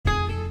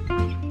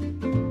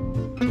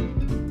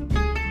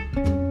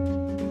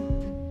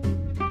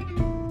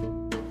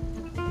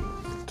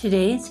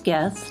Today's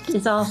guest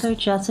is author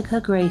Jessica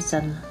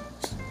Grayson.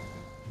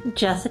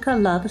 Jessica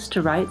loves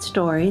to write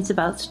stories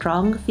about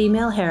strong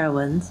female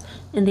heroines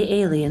and the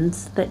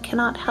aliens that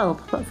cannot help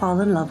but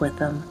fall in love with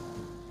them.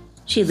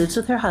 She lives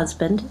with her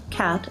husband,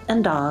 cat,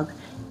 and dog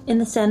in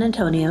the San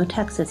Antonio,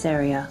 Texas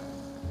area.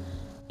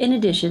 In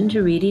addition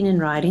to reading and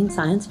writing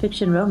science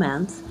fiction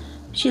romance,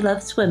 she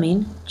loves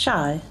swimming,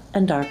 chai,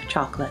 and dark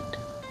chocolate.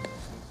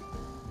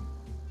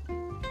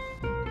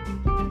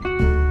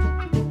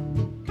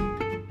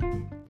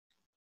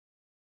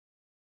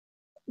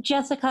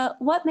 Jessica,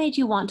 what made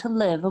you want to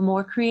live a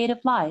more creative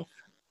life?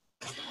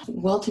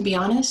 Well, to be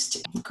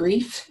honest,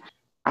 grief.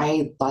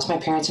 I lost my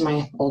parents and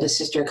my oldest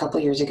sister a couple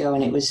of years ago,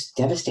 and it was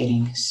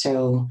devastating.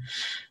 So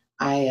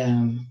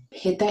I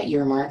hit that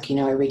year mark. You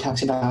know, everybody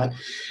talks about,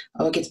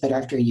 oh, it gets better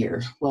after a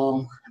year.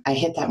 Well, I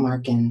hit that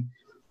mark and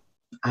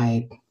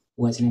I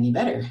wasn't any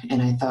better.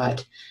 And I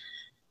thought,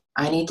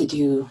 I need to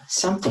do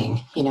something.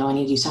 You know, I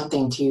need to do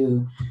something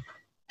to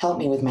help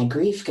me with my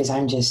grief because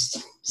I'm just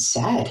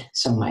sad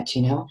so much,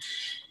 you know.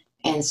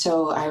 And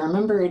so I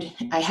remembered,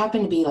 I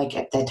happened to be like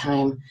at that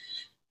time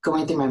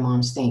going through my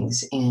mom's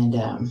things, and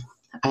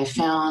I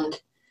found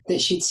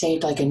that she'd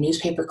saved like a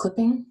newspaper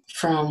clipping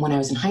from when I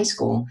was in high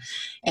school,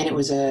 and it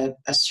was a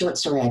short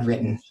story I'd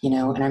written, you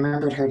know. And I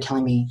remembered her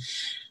telling me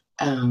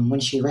when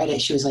she read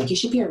it, she was like, "You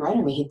should be a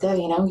writer,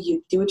 Mijita, you know,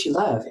 you do what you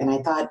love." And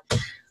I thought,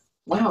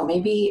 wow,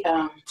 maybe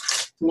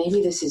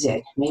this is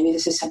it. Maybe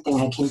this is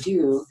something I can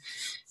do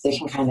that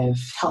can kind of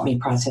help me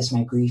process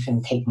my grief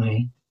and take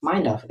my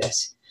mind off of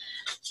this.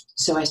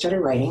 So I started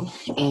writing,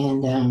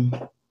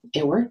 and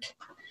it worked.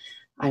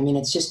 I mean,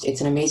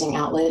 it's an amazing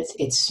outlet.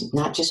 It's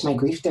not just my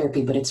grief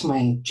therapy, but it's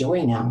my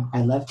joy now.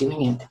 I love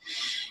doing it.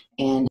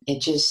 And it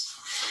just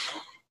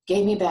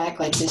gave me back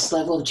like this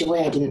level of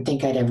joy I didn't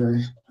think I'd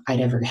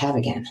ever have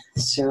again.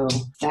 So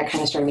that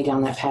kind of started me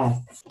down that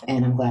path,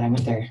 and I'm glad I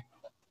went there.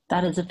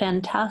 That is a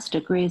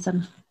fantastic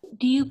reason.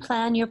 Do you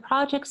plan your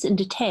projects in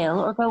detail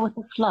or go with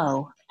the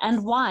flow?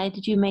 And why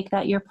did you make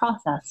that your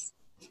process?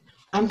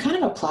 I'm kind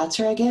of a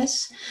plotzer, I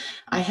guess.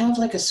 I have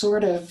like a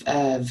sort of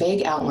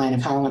vague outline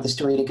of how I want the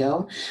story to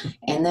go.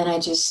 And then I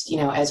just, you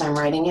know, as I'm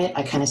writing it,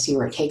 I kind of see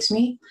where it takes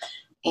me.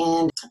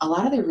 And a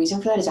lot of the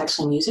reason for that is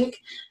actually music.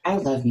 I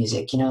love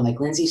music, you know, like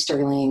Lindsey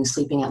Stirling,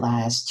 Sleeping at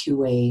Last, Two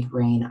Way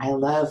Rain. I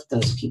love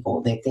those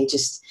people.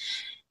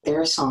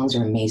 Their songs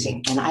are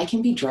amazing. And I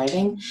can be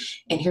driving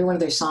and hear one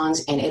of their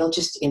songs and it'll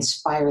just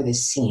inspire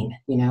this scene,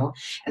 you know?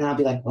 And I'll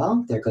be like,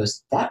 well, there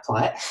goes that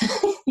plot,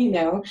 you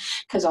know?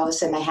 Because all of a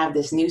sudden I have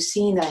this new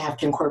scene that I have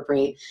to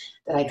incorporate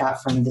that I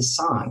got from this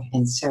song.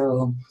 And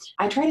so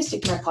I try to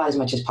stick to my plot as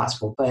much as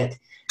possible, but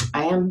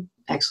I am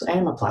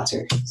a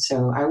plotter.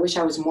 So I wish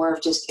I was more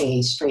of just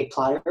a straight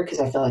plotter because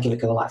I feel like it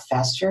would go a lot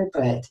faster,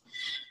 but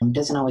it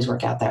doesn't always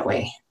work out that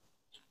way.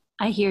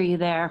 I hear you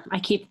there. I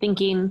keep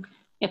thinking,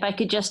 if I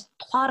could just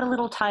plot a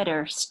little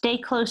tighter, stay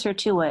closer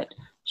to it,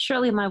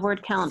 surely my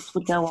word counts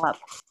would go up.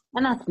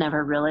 And that's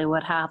never really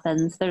what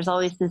happens. There's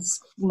always this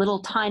little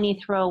tiny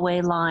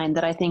throwaway line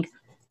that I think,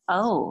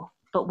 oh,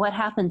 but what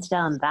happens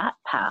down that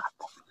path?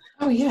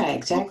 Oh, yeah,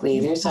 exactly.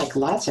 There's like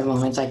lots of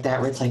moments like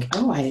that where it's like,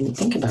 oh, I didn't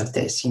think about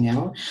this, you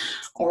know?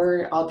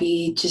 Or I'll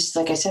be just,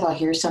 like I said, I'll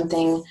hear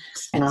something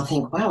and I'll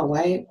think, wow,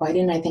 why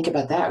didn't I think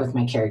about that with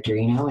my character,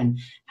 you know? And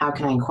how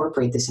can I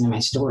incorporate this into my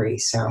story?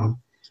 So,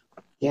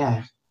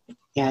 yeah.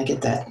 Yeah, I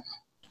get that.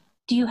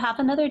 Do you have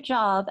another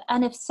job?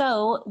 And if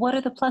so, what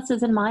are the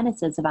pluses and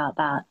minuses about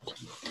that?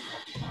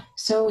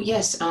 So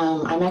yes,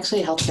 I'm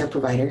actually a healthcare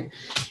provider.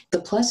 The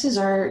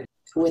pluses are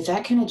with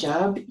that kind of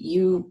job,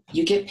 you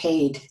get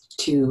paid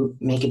to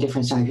make a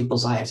difference in other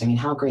people's lives. I mean,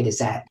 how great is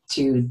that?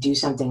 To do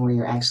something where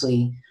you're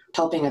actually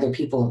helping other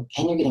people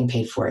and you're getting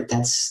paid for it.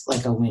 That's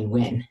like a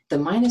win-win. The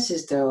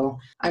minuses though,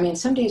 I mean,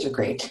 some days are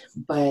great,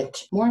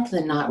 but more often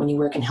than not, when you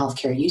work in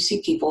healthcare, you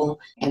see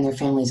people and their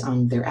families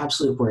on their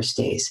absolute worst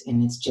days.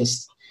 And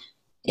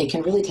it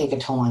can really take a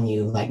toll on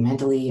you, like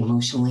mentally,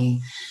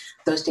 emotionally.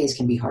 Those days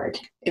can be hard.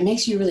 It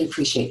makes you really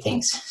appreciate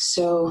things.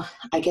 So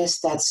I guess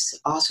that's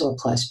also a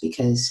plus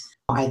because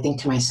I think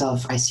to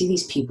myself, I see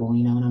these people,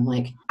 you know, and I'm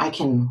like, I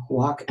can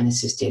walk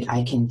unassisted.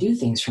 I can do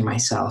things for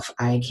myself.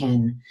 I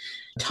can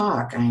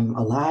talk. I'm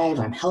alive.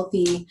 I'm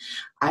healthy.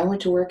 I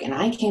went to work and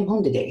I came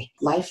home today.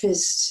 Life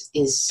is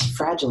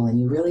fragile, and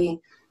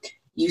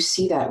you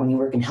see that when you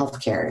work in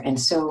healthcare. And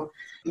so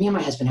me and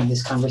my husband have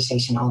this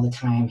conversation all the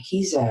time.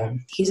 He's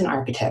an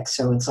architect,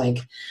 so it's like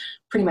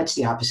pretty much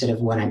the opposite of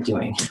what I'm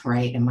doing,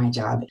 right, in my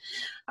job.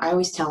 I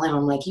always tell him,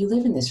 I'm like, you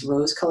live in this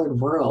rose-colored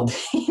world,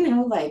 you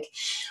know, like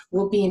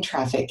we'll be in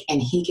traffic.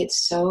 And he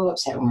gets so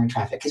upset when we're in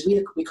traffic because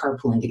we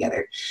carpool in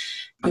together.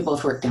 We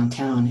both work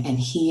downtown, and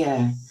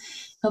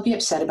he'll be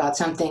upset about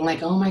something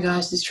like, oh my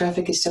gosh, this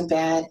traffic is so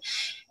bad.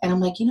 And I'm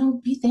like, you know,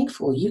 be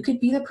thankful. You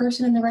could be the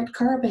person in the red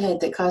car up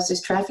ahead that caused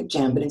this traffic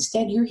jam, but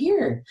instead you're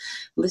here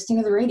listening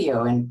to the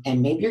radio, and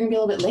maybe you're gonna be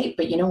a little bit late,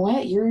 but you know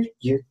what?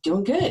 You're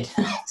doing good.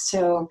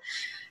 So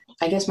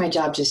I guess my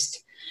job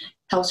just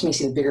helps me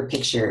see the bigger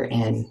picture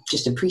and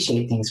just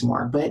appreciate things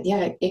more. But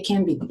yeah, it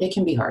can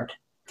be hard,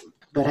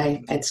 but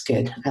it's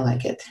good. I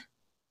like it.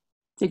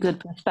 It's a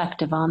good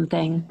perspective on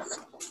things.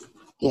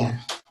 Yeah.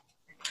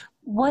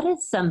 What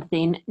is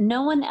something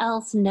no one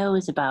else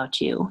knows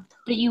about you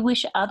that you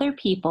wish other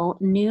people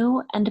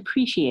knew and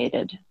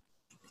appreciated?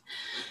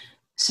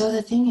 So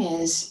the thing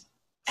is,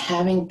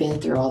 having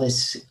been through all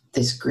this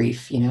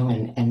grief,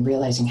 and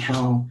realizing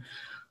how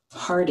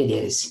hard it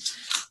is,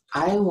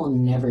 I will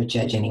never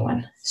judge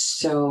anyone.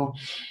 So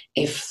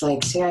if,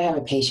 like, say I have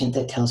a patient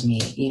that tells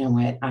me, you know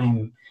what,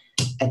 I'm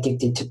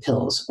addicted to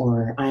pills,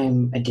 or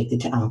I'm addicted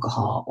to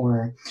alcohol,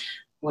 or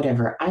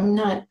whatever, I'm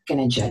not going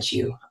to judge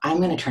you. I'm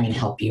going to try and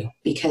help you,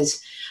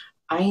 because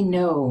I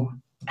know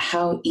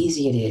how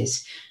easy it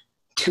is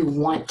to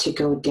want to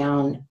go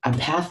down a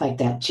path like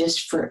that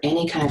just for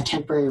any kind of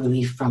temporary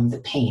relief from the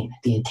pain,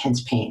 the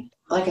intense pain.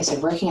 Like I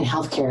said, working in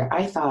healthcare,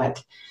 I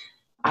thought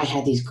I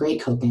had these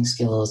great coping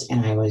skills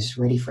and I was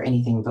ready for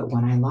anything. But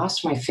when I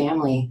lost my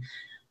family,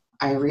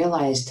 I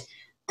realized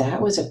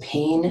that was a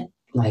pain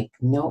like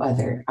no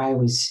other. I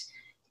was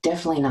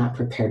definitely not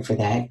prepared for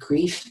that.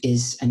 Grief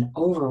is an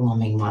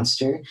overwhelming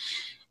monster.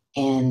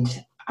 And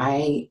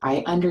I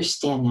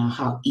understand now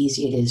how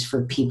easy it is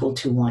for people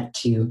to want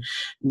to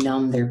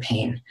numb their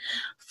pain.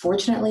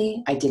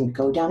 Fortunately, I didn't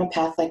go down a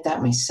path like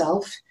that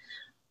myself,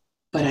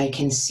 but I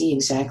can see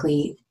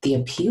exactly the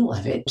appeal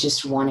of it,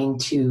 just wanting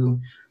to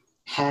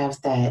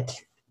have that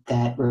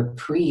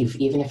reprieve,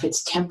 even if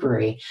it's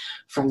temporary,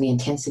 from the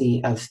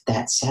intensity of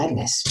that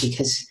sadness,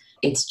 because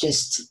it's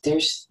just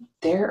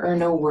there are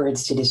no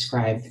words to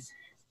describe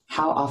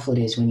how awful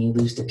it is when you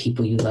lose the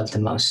people you love the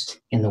most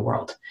in the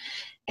world.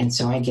 And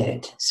so I get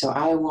it. So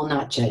I will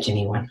not judge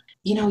anyone.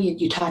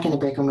 You talk in the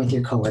break room with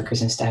your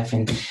coworkers and stuff,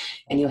 and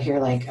you'll hear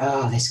like,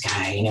 oh, this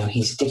guy,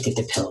 he's addicted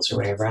to pills or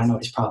whatever. I don't know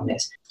what his problem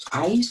is.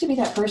 I used to be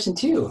that person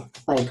too.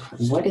 Like,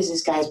 what is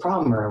this guy's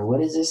problem, or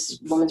what is this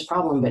woman's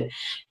problem? But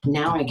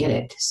now I get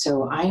it.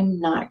 So I'm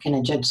not going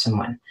to judge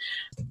someone.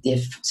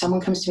 If someone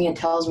comes to me and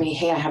tells me,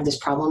 hey, I have this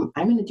problem,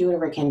 I'm going to do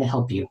whatever I can to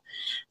help you,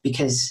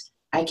 because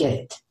I get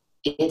it.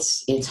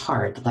 It's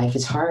hard. Life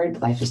is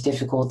hard. Life is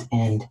difficult,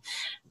 and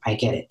I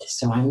get it.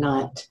 So I'm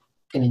not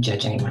going to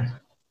judge anyone.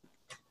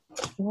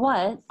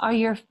 What are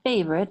your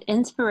favorite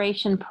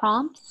inspiration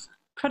prompts,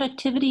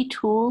 productivity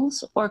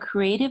tools, or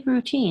creative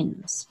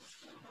routines?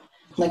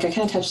 Like I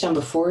kind of touched on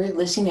before,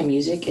 listening to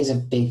music is a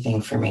big thing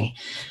for me.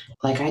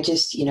 Like I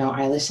just,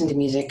 I listen to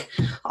music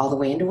all the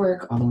way into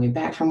work, all the way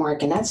back from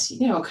work. And that's,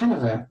 kind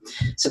of a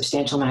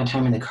substantial amount of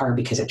time in the car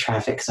because of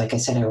traffic. 'Cause like I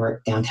said, I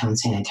work downtown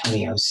San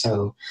Antonio.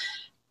 So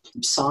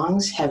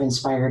songs have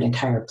inspired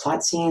entire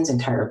plot scenes,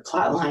 entire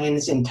plot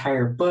lines,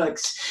 entire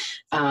books.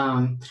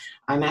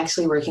 I'm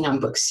actually working on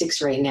book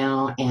 6 right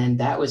now, and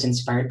that was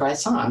inspired by a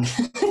song.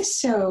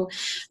 So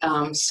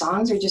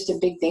songs are just a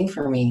big thing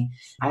for me.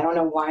 I don't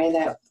know why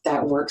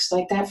that works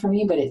like that for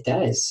me, but it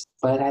does.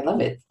 But I love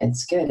it.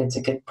 It's good. It's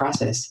a good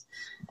process.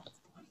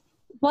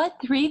 What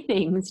 3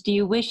 things do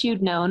you wish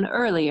you'd known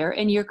earlier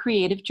in your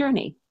creative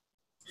journey?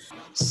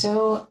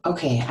 So,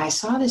 okay, I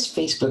saw this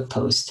Facebook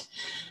post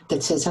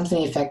that said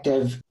something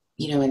effective.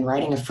 In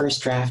writing a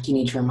first draft, you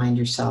need to remind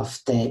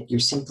yourself that you're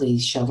simply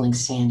shoveling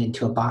sand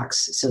into a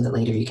box so that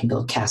later you can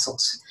build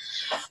castles.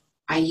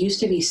 I used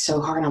to be so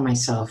hard on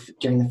myself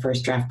during the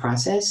first draft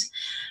process,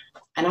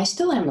 and I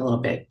still am a little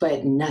bit,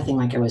 but nothing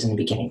like I was in the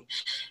beginning.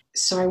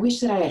 So I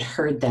wish that I had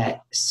heard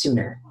that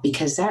sooner,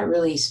 because that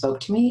really spoke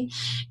to me,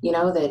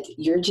 that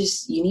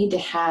you need to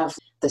have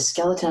the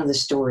skeleton of the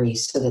story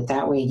so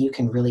that way you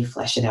can really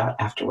flesh it out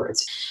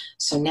afterwards.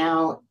 So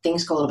now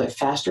things go a little bit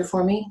faster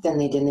for me than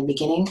they did in the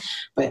beginning,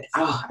 but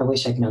I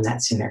wish I'd known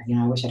that sooner.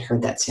 I wish I'd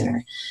heard that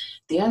sooner.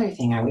 The other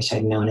thing I wish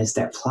I'd known is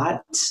that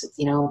plots,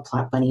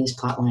 plot bunnies,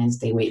 plot lines,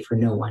 they wait for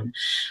no one.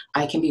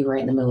 I can be right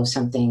in the middle of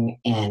something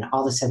and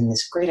all of a sudden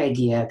this great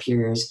idea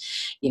appears,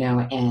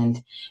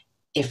 and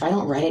if I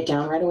don't write it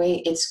down right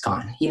away, it's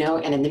gone,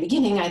 and in the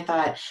beginning I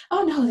thought,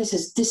 oh no, this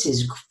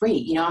is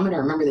great. I'm going to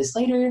remember this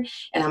later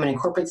and I'm going to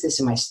incorporate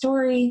this in my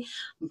story,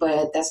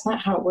 but that's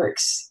not how it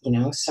works,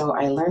 so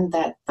I learned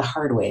that the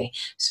hard way.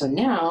 So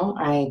now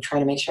I try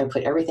to make sure I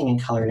put everything in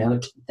color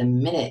note the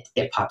minute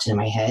it pops into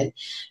my head,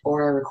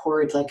 or I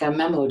record like a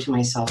memo to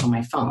myself on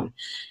my phone.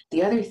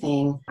 The other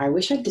thing, I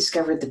wish I'd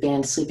discovered the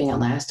band Sleeping at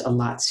Last a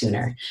lot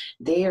sooner.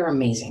 They are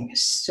amazing.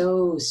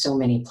 So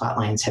many plot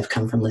lines have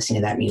come from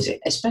listening to that music,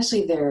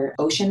 especially their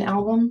Ocean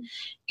album.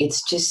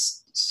 It's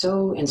just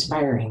so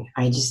inspiring.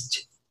 I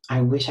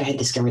wish I had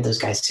discovered those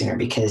guys sooner,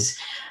 because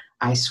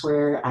I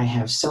swear I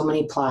have so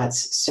many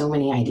plots, so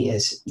many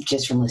ideas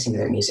just from listening to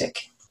their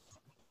music.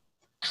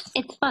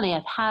 It's funny,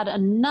 I've had a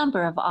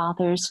number of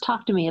authors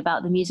talk to me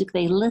about the music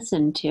they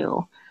listen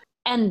to,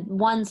 and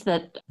ones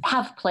that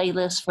have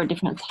playlists for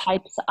different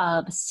types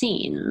of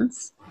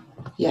scenes.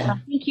 Yeah.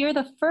 I think you're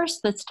the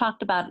first that's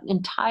talked about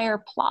entire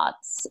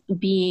plots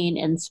being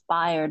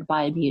inspired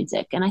by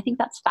music, and I think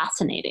that's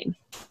fascinating.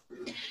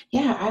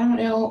 Yeah, I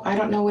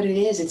don't know what it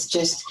is.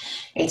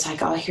 It's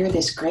like I'll hear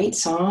this great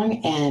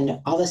song and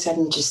all of a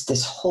sudden just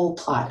this whole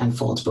plot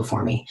unfolds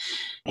before me.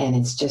 And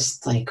it's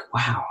just like,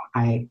 wow,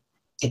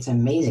 it's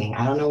amazing.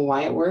 I don't know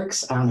why it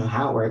works. I don't know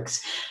how it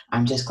works.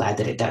 I'm just glad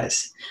that it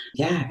does.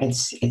 Yeah,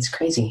 it's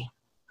crazy.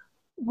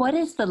 What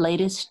is the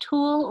latest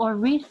tool or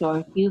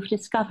resource you've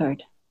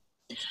discovered?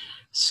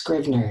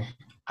 Scrivener.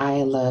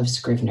 I love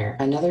Scrivener.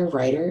 Another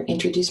writer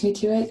introduced me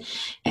to it,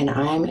 and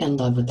I'm in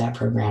love with that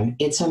program.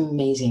 It's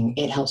amazing.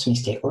 It helps me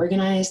stay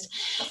organized.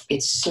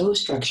 It's so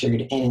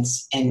structured, and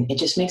it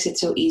just makes it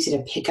so easy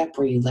to pick up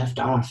where you left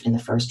off in the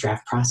first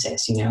draft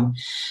process, you know?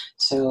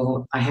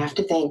 So I have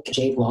to thank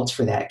Jade Waltz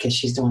for that, because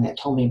she's the one that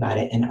told me about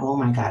it. And oh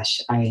my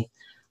gosh, I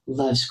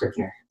love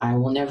Scrivener. I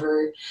will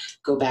never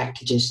go back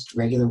to just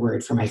regular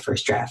Word for my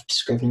first draft.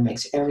 Scrivener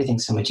makes everything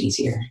so much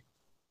easier.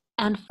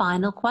 And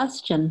final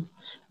question.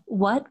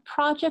 What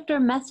project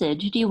or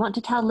message do you want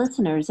to tell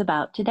listeners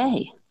about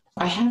today?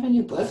 I have a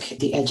new book,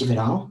 The Edge of It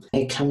All.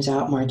 It comes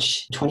out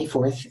March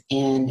 24th,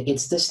 and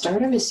it's the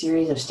start of a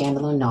series of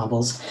standalone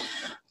novels,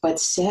 but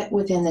set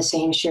within the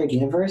same shared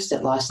universe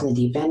that Lost in the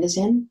Deep End is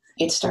in.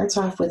 It starts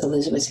off with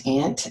Elizabeth's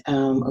aunt.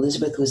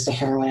 Elizabeth was the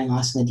heroine in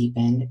Lost in the Deep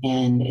End,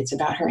 and it's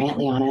about her Aunt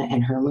Lyanna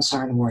and her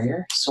Mosaran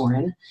warrior,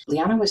 Soren.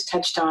 Lyanna was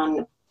touched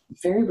on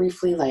very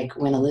briefly, like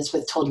when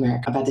Elizabeth told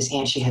Merrick about this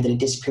aunt she had that had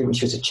disappeared when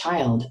she was a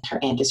child. Her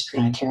aunt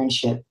disappeared on a Terran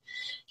ship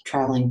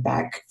traveling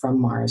back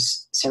from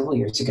Mars several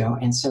years ago.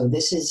 And so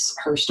this is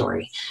her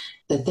story.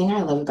 The thing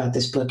I love about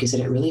this book is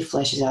that it really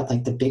fleshes out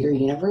like the bigger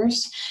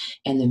universe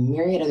and the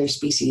myriad other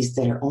species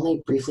that are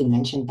only briefly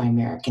mentioned by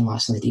Merrick in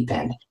Lost in the Deep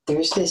End.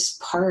 There's this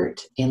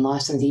part in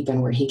Lost in the Deep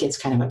End where he gets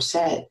kind of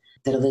upset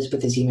that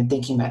Elizabeth is even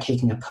thinking about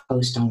taking a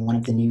post on one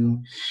of the new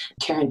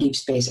Terran deep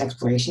space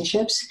exploration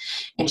ships.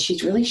 And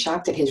she's really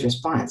shocked at his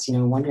response, you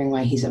know, wondering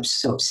why he's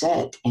so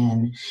upset.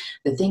 And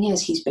the thing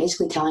is, he's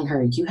basically telling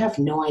her, you have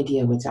no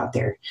idea what's out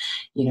there.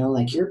 You know,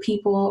 like your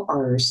people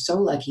are so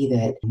lucky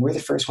that we're the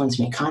first ones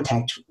to make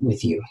contact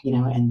with you, you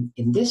know. And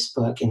in this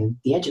book, in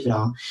The Edge of It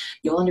All,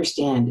 you'll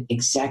understand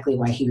exactly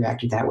why he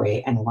reacted that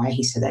way and why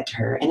he said that to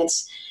her. And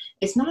it's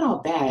not all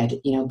bad,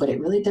 you know, but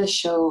it really does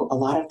show a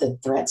lot of the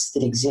threats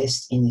that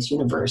exist in this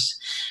universe.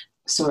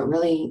 So it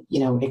really, you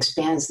know,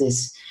 expands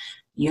this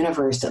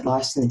universe that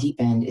Lost in the Deep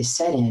End is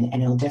set in,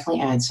 and it'll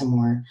definitely add some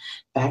more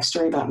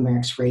backstory about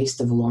Merrick's race,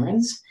 the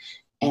Valorans,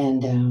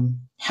 and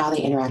how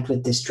they interact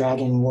with this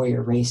dragon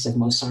warrior race of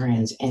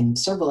Mosarans and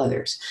several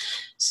others.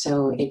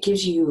 So it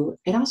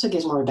also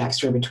gives more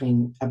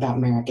backstory about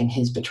Merrick and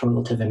his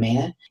betrothal to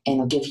Vimea, and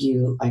it'll give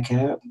you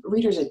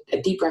readers a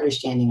deeper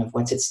understanding of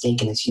what's at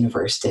stake in this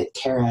universe that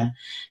Terra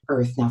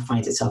Earth now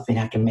finds itself in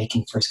after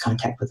making first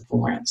contact with the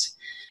Valorans.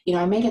 You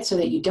know, I made it so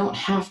that you don't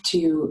have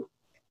to,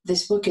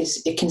 this book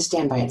it can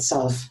stand by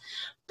itself,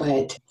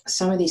 but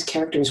some of these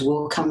characters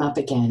will come up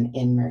again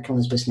in Merrick and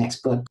Elizabeth's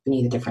next book,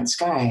 Beneath a Different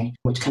Sky,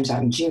 which comes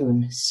out in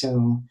June.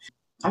 So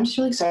I'm just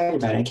really excited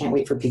about it. I can't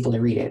wait for people to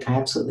read it. I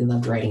absolutely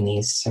loved writing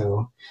these.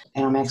 And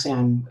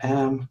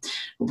I'm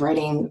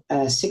writing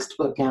a sixth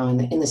book now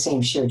in the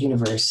same shared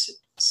universe.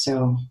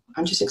 So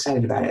I'm just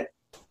excited about it.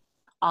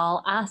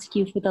 I'll ask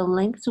you for the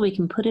link so we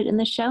can put it in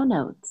the show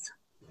notes.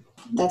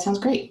 That sounds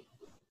great.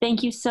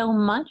 Thank you so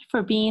much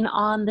for being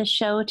on the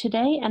show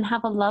today, and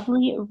have a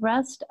lovely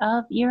rest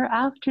of your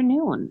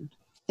afternoon.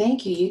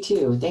 Thank you. You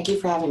too. Thank you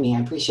for having me.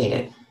 I appreciate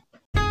it.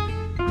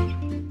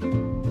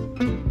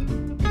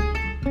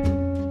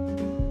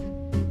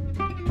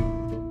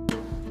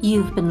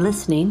 You've been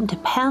listening to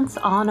Pants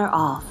On or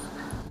Off,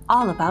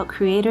 all about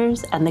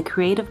creators and the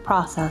creative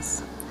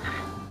process.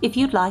 If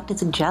you'd like to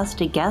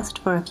suggest a guest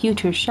for a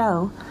future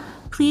show,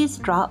 please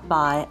drop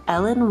by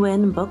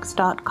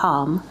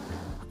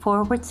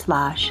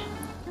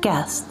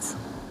ellenwynbooks.com/guests.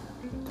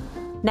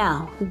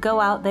 Now, go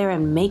out there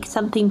and make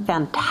something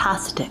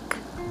fantastic.